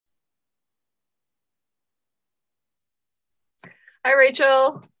Hi,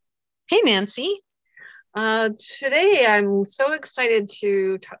 Rachel. Hey, Nancy. Today I'm so excited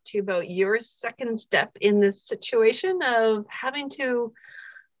to talk to you about your second step in this situation of having to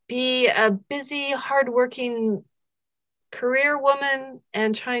be a busy, hardworking career woman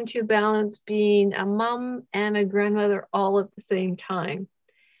and trying to balance being a mom and a grandmother all at the same time.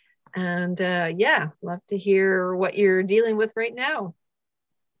 And yeah, love to hear what you're dealing with right now.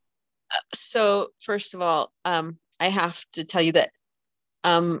 So, first of all, I have to tell you that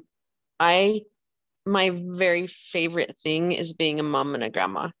um, I my very favorite thing is being a mom and a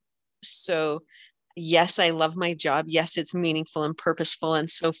grandma. So, yes, I love my job. Yes, it's meaningful and purposeful and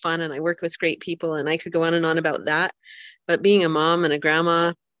so fun, and I work with great people, and I could go on and on about that. But being a mom and a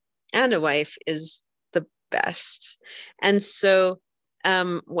grandma and a wife is the best. And so,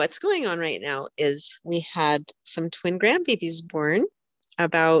 what's going on right now is we had some twin grandbabies born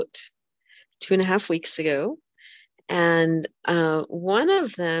about 2.5 weeks ago. And one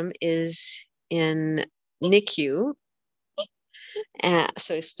of them is in NICU,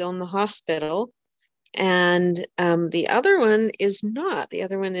 so he's still in the hospital. And the other one is not. The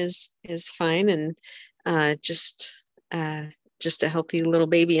other one is fine and uh, just uh, just a healthy little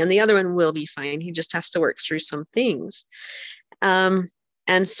baby. And the other one will be fine. He just has to work through some things. Um,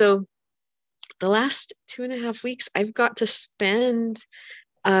 and so the last 2.5 weeks, I've got to spend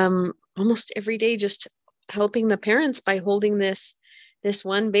almost every day just helping the parents by holding this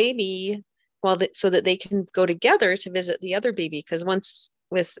one baby so that they can go together to visit the other baby. Because once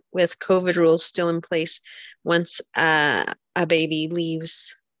with COVID rules still in place, once a baby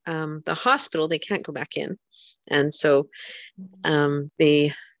leaves the hospital, they can't go back in, and so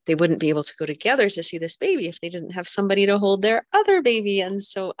they wouldn't be able to go together to see this baby if they didn't have somebody to hold their other baby. And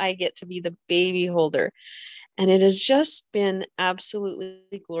so I get to be the baby holder, and it has just been absolutely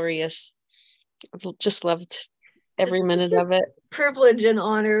glorious. I've just loved every It's such minute a of it. privilege and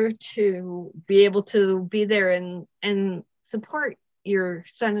honor to be able to be there and support your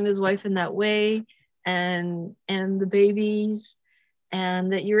son and his wife in that way and the babies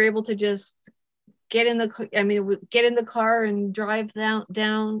and that you're able to just get in the car and drive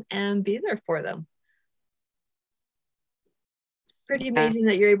down and be there for them. Pretty Yeah, amazing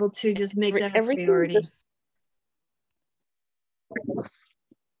that you're able to just make that a everything priority. just,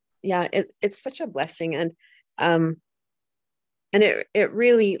 yeah, it's such a blessing. Um and it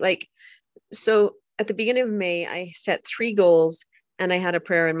really, like, so at the beginning of May, I set 3 goals and I had a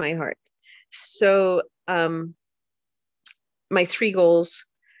prayer in my heart. So my 3 goals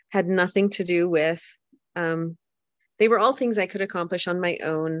had nothing to do with um they were all things I could accomplish on my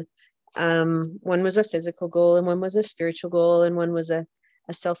own. One was a physical goal, and one was a spiritual goal, and one was a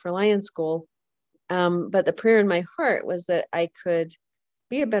self-reliance goal. But the prayer in my heart was that I could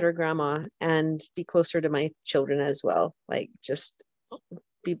be a better grandma and be closer to my children as well, like just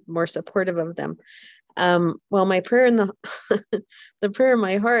be more supportive of them. Well, my prayer in the the prayer in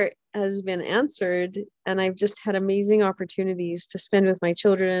my heart has been answered, and I've just had amazing opportunities to spend with my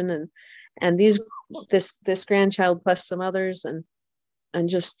children and this grandchild plus some others, and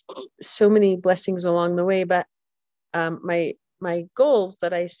just so many blessings along the way. But my goals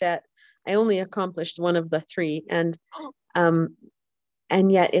that I set, I only accomplished one of the three, um, and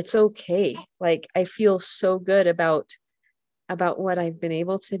yet it's okay. Like, I feel so good about what I've been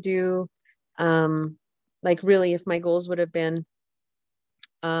able to do. Um, like, really, if my goals would have been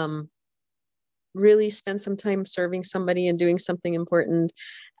um, really spend some time serving somebody and doing something important,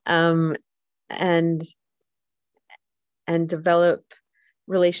 um, and and develop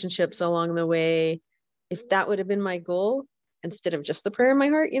relationships along the way, if that would have been my goal instead of just the prayer in my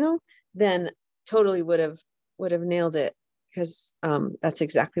heart, then totally would have nailed it, because that's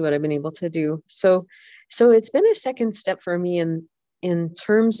exactly what I've been able to do. So it's been a second step for me in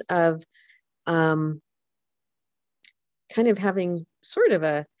terms of um, kind of having sort of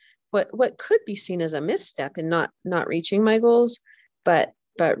a what could be seen as a misstep in not reaching my goals, but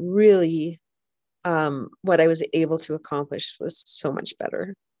really what I was able to accomplish was so much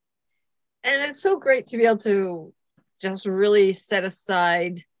better. And it's so great to be able to just really set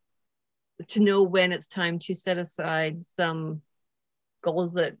aside to know when it's time to set aside some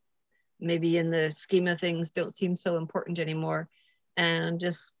goals that maybe in the scheme of things don't seem so important anymore and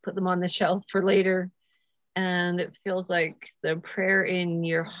just put them on the shelf for later. And it feels like the prayer in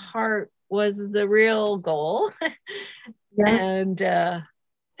your heart was the real goal. Yeah. and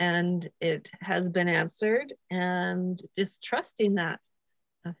and it has been answered, and just trusting that,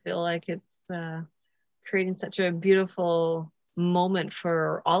 I feel like it's creating such a beautiful moment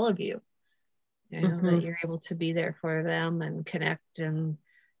for all of you, that Mm-hmm. you're able to be there for them and connect and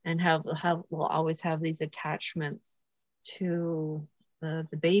have will always have these attachments. to the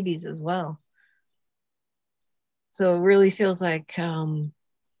babies as well. So it really feels like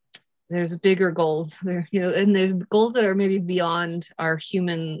there's bigger goals there, and there's goals that are maybe beyond our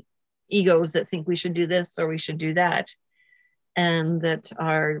human egos that think we should do this or we should do that, and that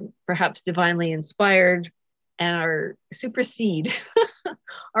are perhaps divinely inspired and are supersede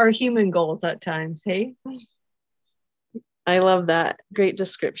our human goals at times. Hey, I love that. Great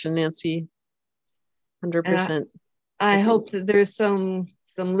description, Nancy. 100%. I hope that there's some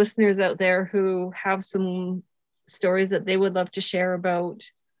listeners out there who have some stories that they would love to share about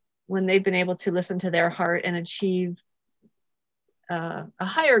when they've been able to listen to their heart and achieve a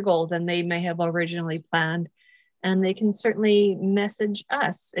higher goal than they may have originally planned. And they can certainly message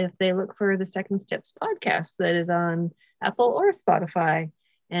us if they look for the Second Steps podcast that is on Apple or Spotify.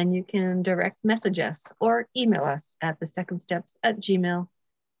 And you can direct message us or email us at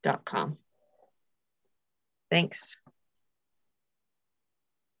thesecondsteps@gmail.com. Thanks.